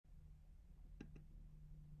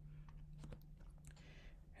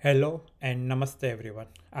Hello and namaste everyone.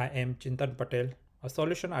 I am Chintan Patel, a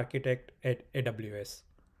solution architect at AWS.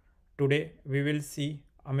 Today we will see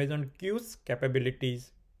Amazon Q's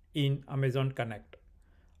capabilities in Amazon Connect.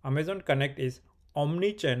 Amazon Connect is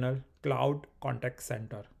omni-channel cloud contact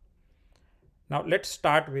center. Now let's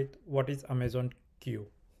start with what is Amazon Q.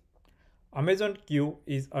 Amazon Q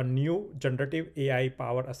is a new generative AI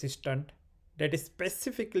powered assistant that is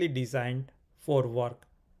specifically designed for work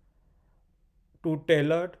to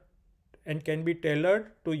tailored and can be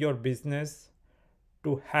tailored to your business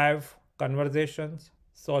to have conversations,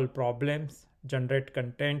 solve problems, generate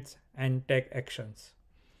contents, and take actions.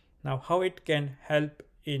 Now, how it can help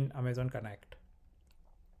in Amazon Connect?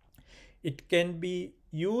 It can be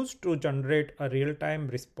used to generate a real-time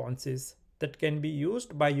responses that can be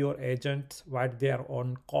used by your agents while they are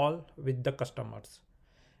on call with the customers.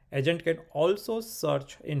 Agent can also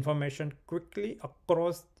search information quickly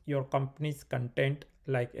across your company's content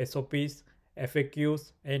like SOPs,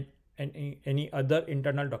 FAQs, and any other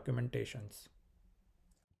internal documentations.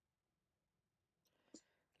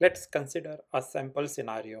 Let's consider a sample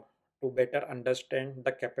scenario to better understand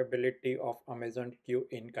the capability of Amazon Q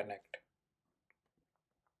in Connect.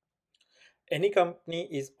 Any company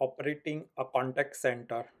is operating a contact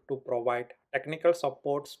center to provide technical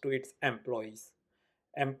supports to its employees.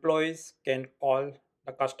 Employees can call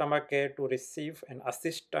the customer care to receive an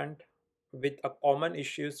assistant with a common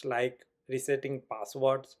issues like resetting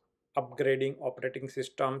passwords, upgrading operating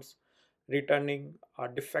systems, returning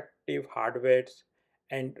defective hardwares,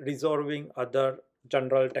 and resolving other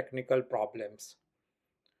general technical problems.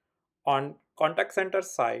 On contact center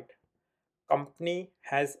side, company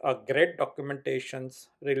has a great documentations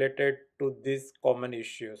related to these common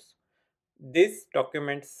issues. These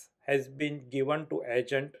documents has been given to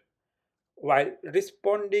agent. While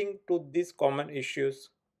responding to these common issues,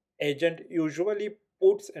 agent usually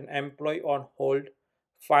puts an employee on hold,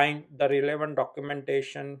 find the relevant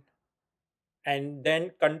documentation, and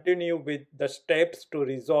then continue with the steps to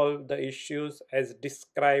resolve the issues as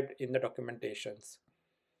described in the documentations.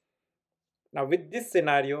 Now, with this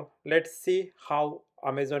scenario, let's see how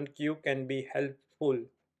Amazon Q can be helpful.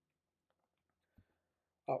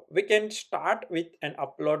 We can start with an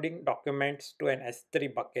uploading documents to an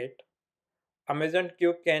S3 bucket. Amazon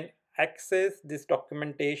Q can access these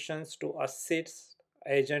documentations to assist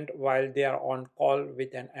agent while they are on call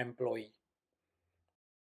with an employee.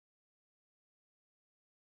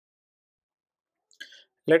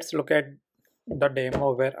 Let's look at the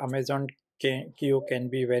demo where Amazon Q can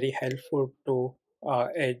be very helpful to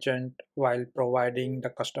agent while providing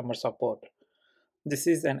the customer support. This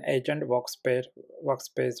is an agent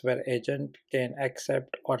workspace where agent can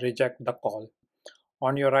accept or reject the call.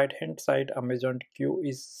 On your right hand side, Amazon Q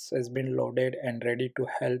has been loaded and ready to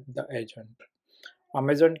help the agent.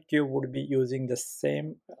 Amazon Q would be using the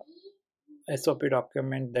same SOP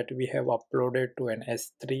document that we have uploaded to an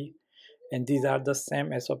S3, and these are the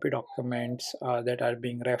same SOP documents that are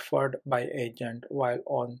being referred by agent while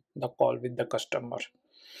on the call with the customer.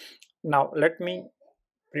 Now let me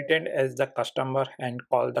pretend as the customer and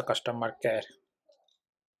call the customer care.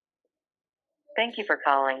 Thank you for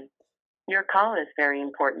calling. Your call is very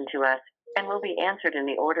important to us and will be answered in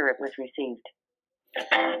the order it was received.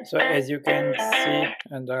 So as you can see,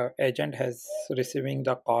 the agent has receiving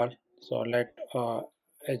the call. So let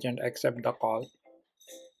agent accept the call.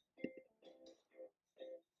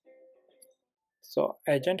 So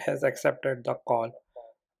agent has accepted the call.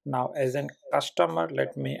 Now as a customer,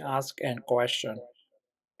 let me ask a question.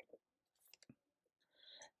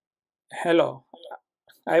 Hello,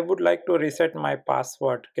 I would like to reset my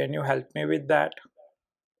password. Can you help me with that?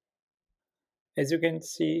 As you can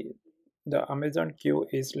see, the Amazon queue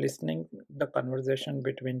is listening the conversation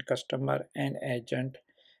between customer and agent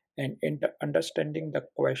and understanding the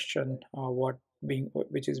question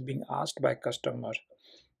which is being asked by customer.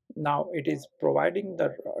 Now it is providing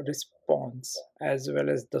the response as well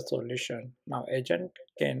as the solution. Now agent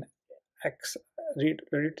can ex- read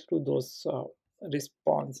through those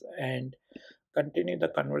response and continue the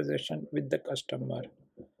conversation with the customer.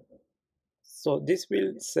 So this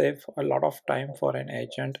will save a lot of time for an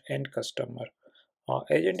agent and customer.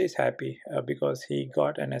 Agent is happy because he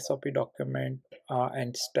got an SOP document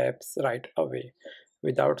and steps right away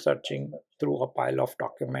without searching through a pile of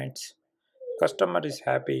documents. Customer is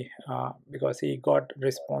happy because he got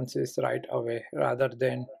responses right away rather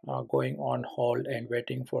than going on hold and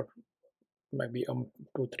waiting for maybe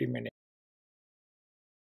 2-3 minutes.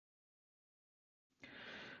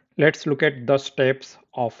 Let's look at the steps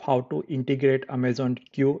of how to integrate Amazon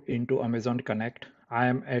Q into Amazon Connect. I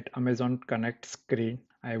am at Amazon Connect screen.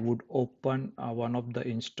 I would open one of the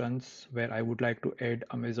instance where I would like to add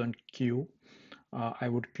Amazon Q. I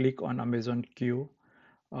would click on Amazon Q.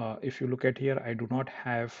 If you look at here, I do not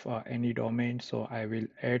have any domain, so I will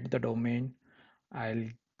add the domain. I'll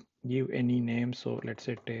give any name, so let's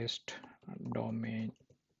say test domain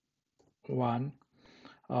 1.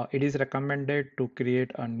 It is recommended to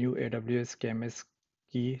create a new AWS KMS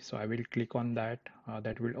key, so I will click on that.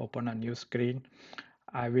 That will open a new screen.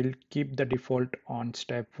 I will keep the default on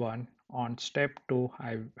step 1. On step 2,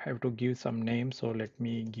 I have to give some name, so let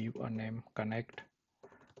me give a name connect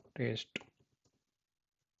test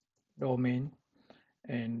domain,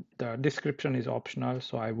 and the description is optional,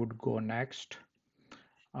 so I would go next.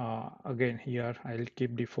 Again here I'll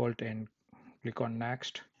keep default and click on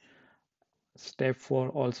next. Step 4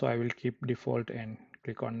 also I will keep default and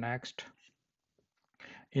click on next.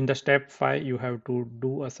 In the step 5 you have to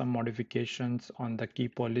do some modifications on the key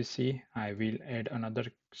policy. I will add another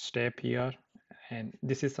step here, and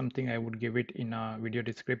this is something I would give it in a video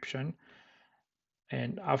description.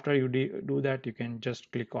 And after you do that, you can just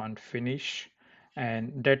click on finish,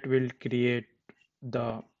 and that will create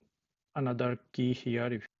the another key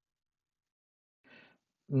here.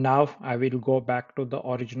 Now I will go back to the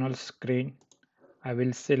original screen. I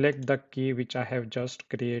will select the key which I have just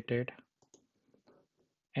created,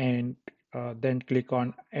 and then click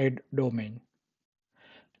on add domain.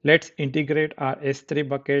 Let's integrate our S3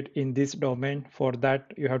 bucket in this domain. For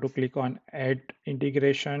that, you have to click on add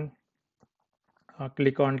integration,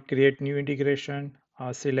 click on create new integration,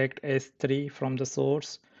 select S3 from the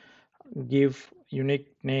source, give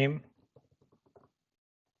unique name,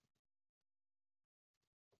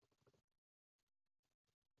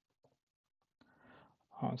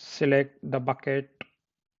 select the bucket.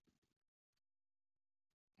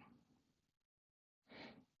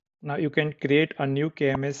 Now you can create a new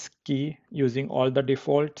KMS key using all the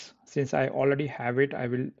defaults. Since I already have it, I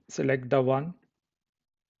will select the one,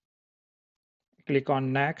 click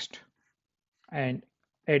on next, and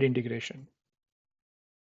add integration.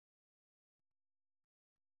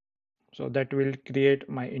 So that will create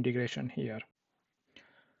my integration here.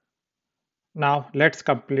 Now let's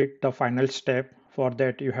complete the final step. For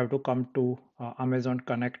that you have to come to Amazon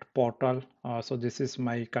Connect portal. So this is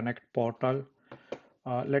my Connect portal.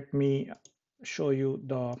 Let me show you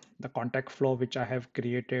the contact flow which I have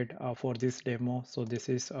created for this demo. So this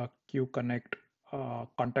is a Q Connect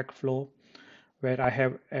contact flow where I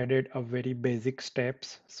have added a very basic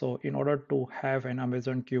steps. So in order to have an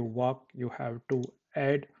Amazon Q work, you have to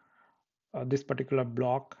add this particular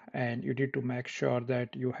block, and you need to make sure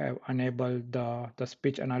that you have enabled the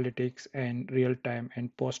speech analytics and real-time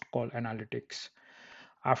and post-call analytics.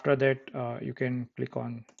 After that, you can click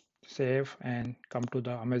on save and come to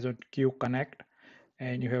the Amazon Q Connect,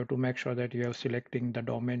 and you have to make sure that you are selecting the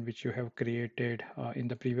domain which you have created in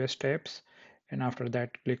the previous steps, and after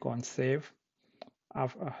that click on save.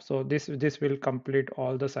 So this will complete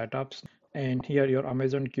all the setups, and here your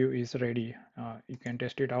Amazon queue is ready. You can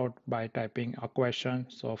test it out by typing a question.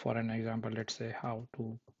 So for an example, let's say how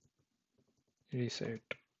to reset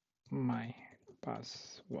my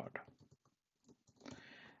password,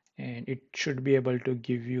 and it should be able to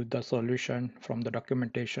give you the solution from the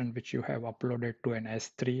documentation which you have uploaded to an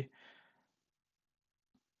S3.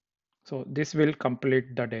 So this will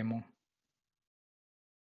complete the demo.